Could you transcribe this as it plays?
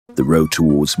The road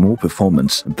towards more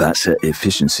performance, better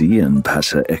efficiency, and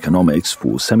better economics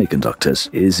for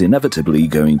semiconductors is inevitably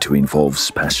going to involve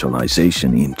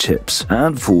specialization in chips.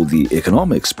 And for the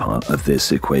economics part of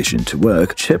this equation to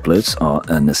work, chiplets are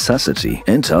a necessity.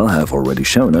 Intel have already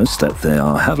shown us that they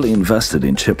are heavily invested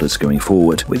in chiplets going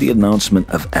forward with the announcement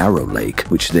of Arrow Lake,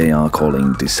 which they are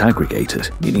calling disaggregated,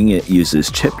 meaning it uses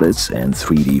chiplets and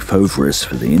 3D foveras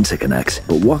for the interconnect.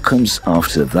 But what comes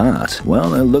after that?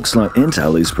 Well, it looks like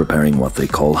Intel is preparing what they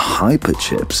call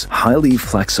HYPERCHIPs, highly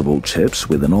flexible chips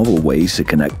with a novel way to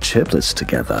connect chiplets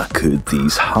together. Could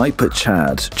these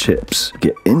HYPERCHAD chips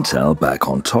get Intel back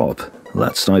on top?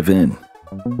 Let's dive in.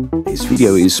 This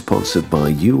video is sponsored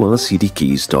by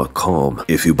Urcdkeys.com.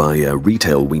 If you buy a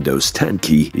retail Windows 10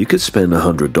 key, you could spend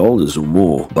 $100 or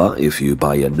more, but if you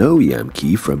buy an OEM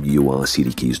key from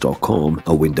Urcdkeys.com,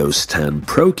 a Windows 10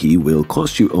 Pro key will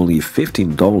cost you only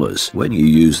 $15 when you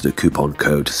use the coupon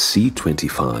code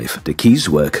C25. The keys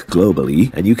work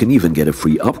globally, and you can even get a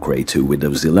free upgrade to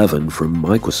Windows 11 from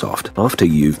Microsoft. After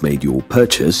you've made your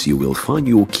purchase, you will find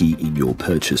your key in your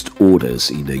purchased orders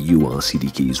in the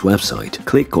Urcdkeys website.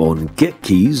 Click on Get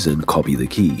Keys and copy the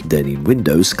key. Then in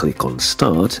Windows, click on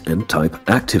Start and type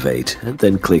Activate, and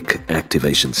then click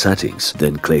Activation Settings.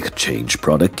 Then click Change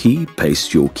Product Key,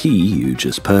 paste your key you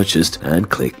just purchased, and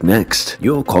click Next.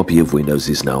 Your copy of Windows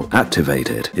is now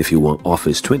activated. If you want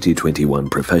Office 2021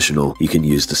 Professional, you can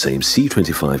use the same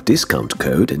C25 discount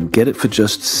code and get it for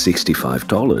just $65.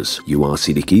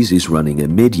 Urcdkeys is running a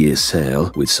mid-year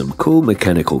sale with some cool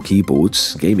mechanical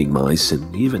keyboards, gaming mice,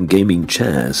 and even gaming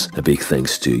chairs. A big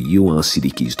thanks to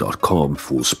Urcdkeys.com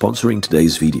for sponsoring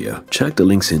today's video. Check the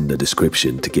links in the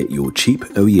description to get your cheap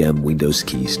OEM Windows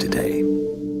keys today.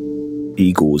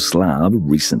 Eagles Lab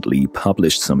recently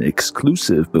published some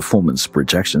exclusive performance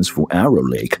projections for Arrow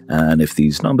Lake, and if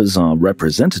these numbers are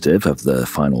representative of the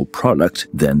final product,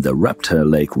 then the Raptor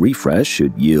Lake refresh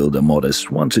should yield a modest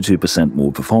 1 to 2%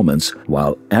 more performance,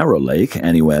 while Arrow Lake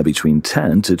anywhere between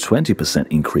 10 to 20%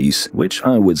 increase, which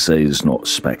I would say is not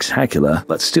spectacular,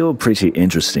 but still pretty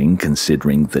interesting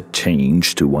considering the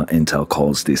change to what Intel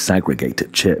calls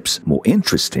disaggregated chips. More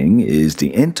interesting is the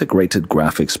integrated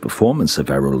graphics performance of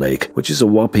Arrow Lake, which is a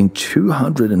whopping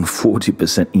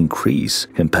 240% increase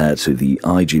compared to the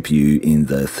iGPU in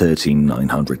the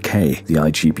 13900K. The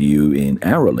iGPU in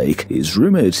Arrow Lake is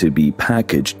rumored to be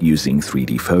packaged using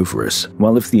 3D foveras.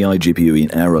 While if the iGPU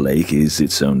in Arrow Lake is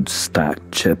its own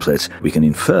stacked chiplet, we can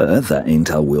infer that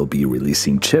Intel will be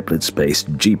releasing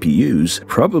chiplets-based GPUs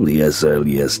probably as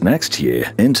early as next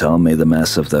year. Intel made a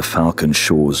mess of the Falcon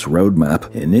Shores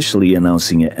roadmap, initially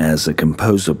announcing it as a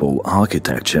composable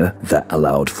architecture that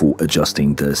allowed for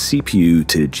adjusting the CPU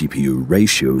to GPU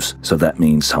ratios, so that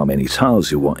means how many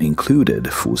tiles you want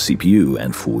included for CPU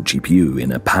and for GPU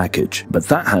in a package. But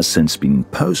that has since been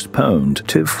postponed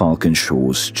to Falcon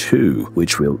Shores 2,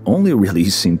 which will only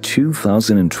release in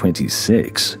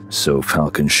 2026. So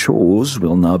Falcon Shores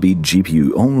will now be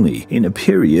GPU only, in a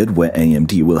period where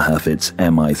AMD will have its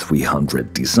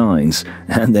MI300 designs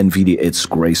and NVIDIA its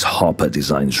Grace Hopper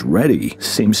designs ready.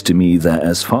 Seems to me that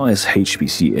as far as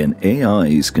HPC and AI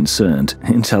is concerned,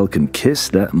 Intel can kiss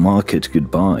that market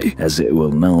goodbye, as it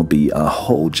will now be a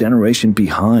whole generation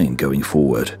behind going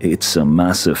forward. It's a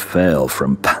massive fail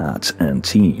from Pat and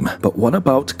team. But what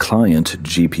about client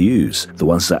GPUs, the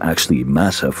ones that actually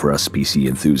matter for us PC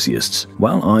enthusiasts?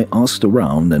 Well, I asked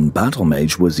around, and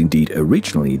Battlemage was indeed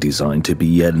originally designed to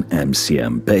be an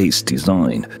MCM-based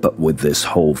design, but with this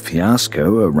whole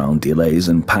fiasco around delays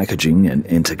and packaging and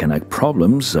interconnect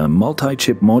problems, a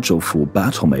multi-chip module for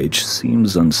Battlemage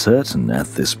seems uncertain at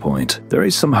this point. There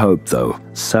is some hope though.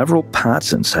 Several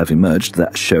patents have emerged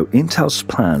that show Intel's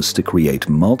plans to create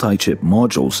multi-chip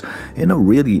modules in a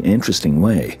really interesting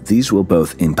way. These will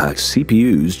both impact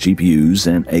CPUs, GPUs,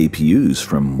 and APUs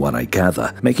from what I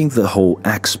gather, making the whole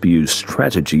XPU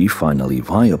strategy finally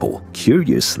viable.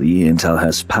 Curiously, Intel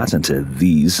has patented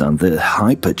these under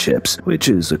HYPERCHIPs, which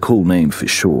is a cool name for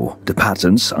sure. The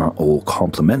patents are all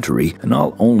complementary, and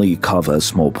I'll only cover a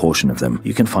small portion of them.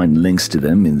 You can find links to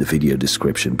them in the video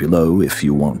description below if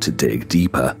you want to dig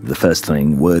deeper. The first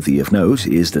thing worthy of note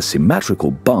is the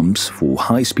symmetrical bumps for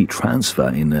high-speed transfer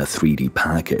in a 3D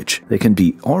package. They can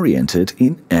be oriented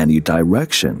in any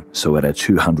direction, so at a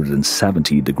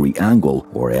 270-degree angle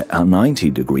or at a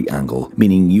 90-degree angle,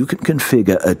 meaning you can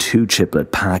configure a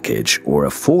 2-chiplet package or a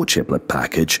 4-chiplet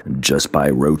package just by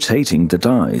rotating the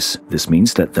dies. This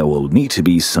means that there will need to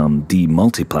be some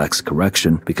demultiplex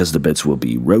correction because the bits will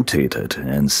be rotated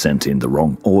and sent in the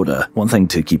wrong order. One thing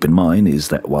to keep in mind is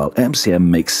that while MCM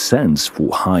makes sense for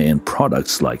high-end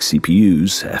products like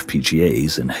CPUs,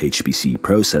 FPGAs, and HPC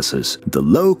processors, the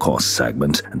low-cost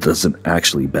segment doesn't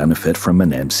actually benefit from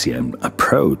an MCM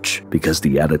approach because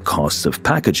the added costs of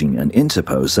packaging an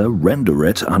interposer render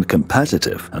it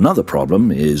uncompetitive. Another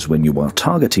problem is when you are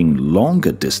targeting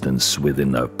longer distance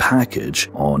within a package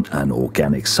on an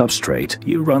organic substrate,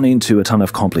 you run into a ton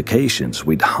of complications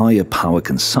with higher power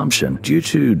consumption due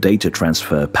to data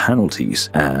transfer penalties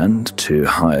and to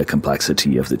higher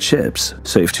complexity of the chips.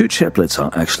 So if two chiplets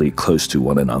are actually close to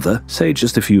one another, say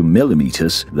just a few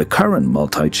millimeters, the current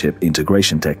multi-chip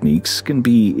integration techniques can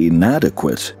be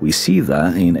inadequate. We see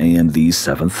that in AMD's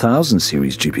 7000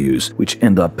 series GPUs, which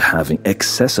end up having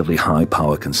excessively high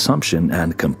power consumption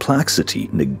and complexity,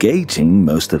 negating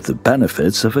most of the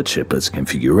benefits of a chiplet's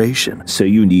configuration. So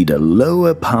you need a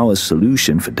lower power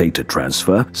solution for data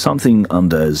transfer, something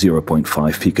under 0.5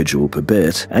 picojoule per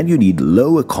bit, and you need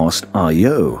lower cost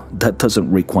I/O that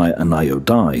doesn't require an I/O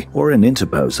die or an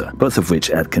interposer, both of which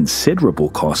add considerable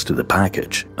cost to the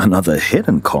package. Another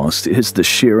hidden cost is the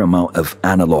sheer amount of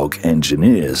analog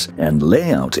engineers and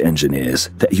layout engineers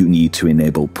that you need to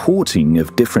enable porting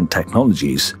of different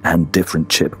technologies and different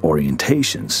chip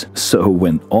orientations. So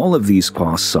when all of these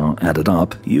costs are added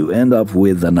up, you end up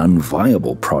with an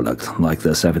unviable product like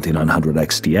the 7900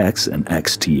 XTX and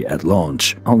XT at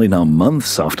launch, only now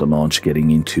months after launch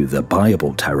getting into the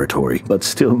buyable territory, but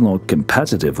still not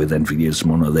competitive with NVIDIA's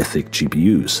monolithic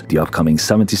GPUs. The upcoming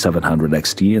 7700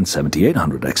 XT and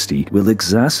 7800 XT will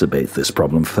exacerbate this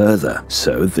problem further.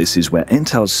 So this is where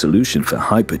Intel's solution for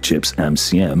HYPERCHIP's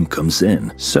MCM comes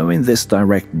in. So in this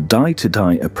direct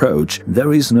die-to-die approach,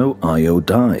 there is no I/O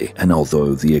die, and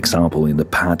although the example in the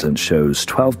patent shows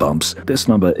 12 bumps, this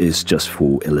number is just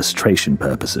for illustration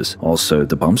purposes. Also,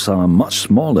 the bumps are much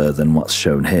smaller than what's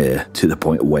shown here, to the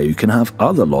point where you can have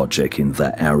other logic in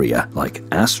that area, like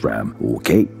SRAM or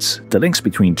gates. The links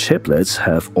between chiplets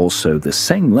have also the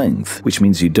same length, which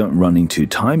means you don't run into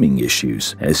timing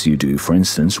issues, as you do for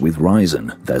instance with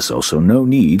Ryzen. There's also no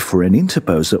need for an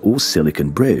interposer or silicon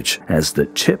bridge, as the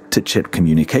chip-to-chip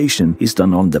communication is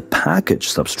done on the package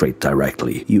substrate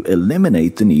directly. You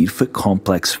eliminate the need for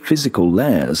complex physical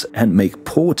layers and make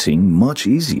porting much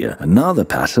easier. Another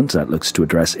patent that looks to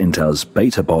address Intel's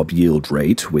beta-bob yield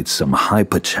rate with some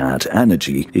hyperchat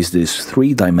energy is this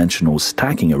three-dimensional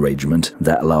stacking arrangement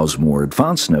that allows more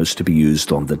advanced nodes to be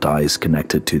used on the dies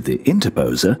connected to the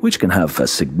interposer, which can have a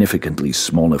significantly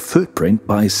smaller footprint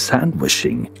by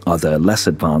sandwiching other less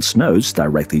advanced nodes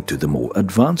directly to the more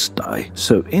advanced die.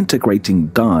 So integrating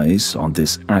dies on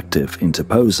this active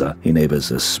interposer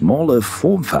enables a smaller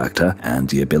form factor and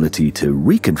the ability to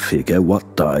reconfigure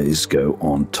what dies go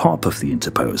on top of the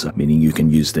interposer, meaning you can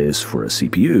use this for a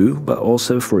CPU but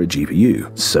also for a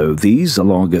GPU. So these,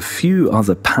 along a few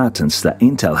other patents that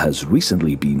Intel has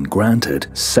recently been granted,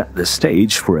 set the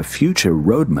stage for a future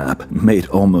roadmap made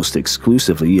almost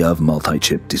exclusively of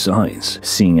multi-chip designs.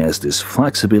 Seeing as this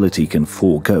flexibility can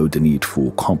forego the need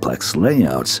for complex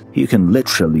layouts, you can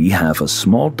literally have a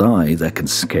small die that can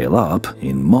scale up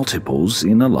in multiples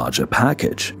in a larger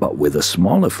package, but with a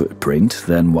smaller footprint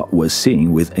than what we're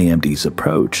seeing with AMD's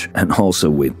approach, and also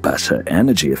with better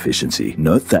energy efficiency.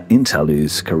 Note that Intel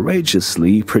is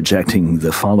courageously projecting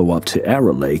the follow-up to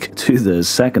Arrow Lake to the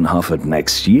second half of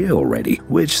next year already,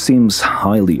 which seems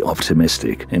highly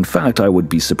optimistic. In fact, I would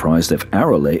be surprised if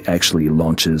Arrow Lake actually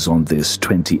launches on this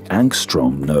 20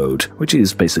 angstrom node, which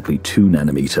is basically 2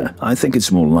 nanometer. I think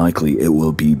it's more likely it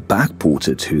will be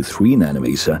backported to 3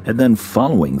 nanometer, and then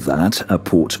following that, a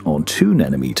port on 2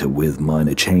 nanometer with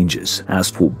minor changes. As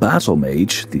for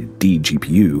Battlemage, the D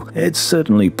GPU, it's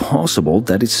certainly possible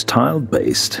that it's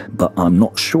tiled-based, but I'm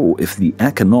not sure if the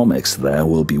economics there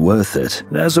will be worth it.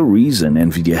 There's a reason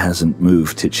NVIDIA hasn't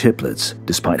moved to chiplets,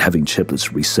 despite having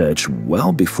chiplets researched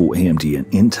well before AMD and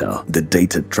Intel. The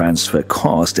data transfer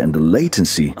cost and the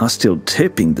latency are still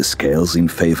tipping the scales in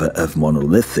favor of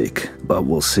monolithic, but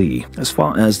we'll see. As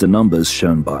far as the numbers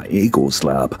shown by Igor's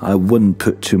lab, I wouldn't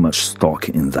put too much stock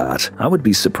in that. I would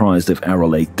be surprised if Arrow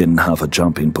Lake didn't have a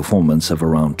jump in performance of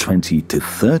around 20 to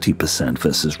 30%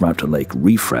 versus Raptor Lake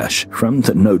refresh from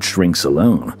the node shrinks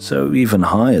alone, so even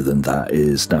higher than that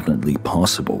is definitely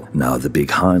possible. Now, the big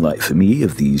highlight for me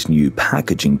of these new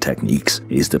packaging techniques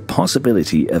is the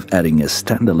possibility of adding a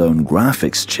standalone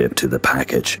graphics chip to the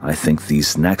package. I think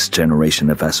these next generation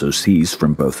of SoCs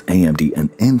from both AMD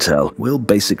and Intel will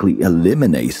basically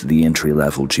eliminate the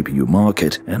entry-level GPU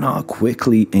market and are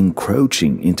quickly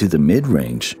encroaching into the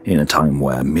mid-range. In a time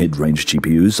where mid-range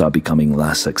GPUs are becoming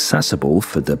less accessible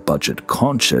for the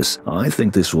budget-conscious, I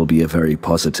think this will be a very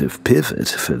positive pivot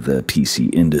for the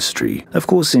PC industry. Of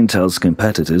course, Intel's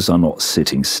competitors are not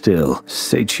sitting still.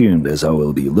 Stay tuned as I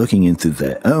will be looking into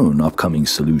their own upcoming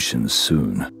solutions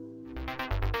soon.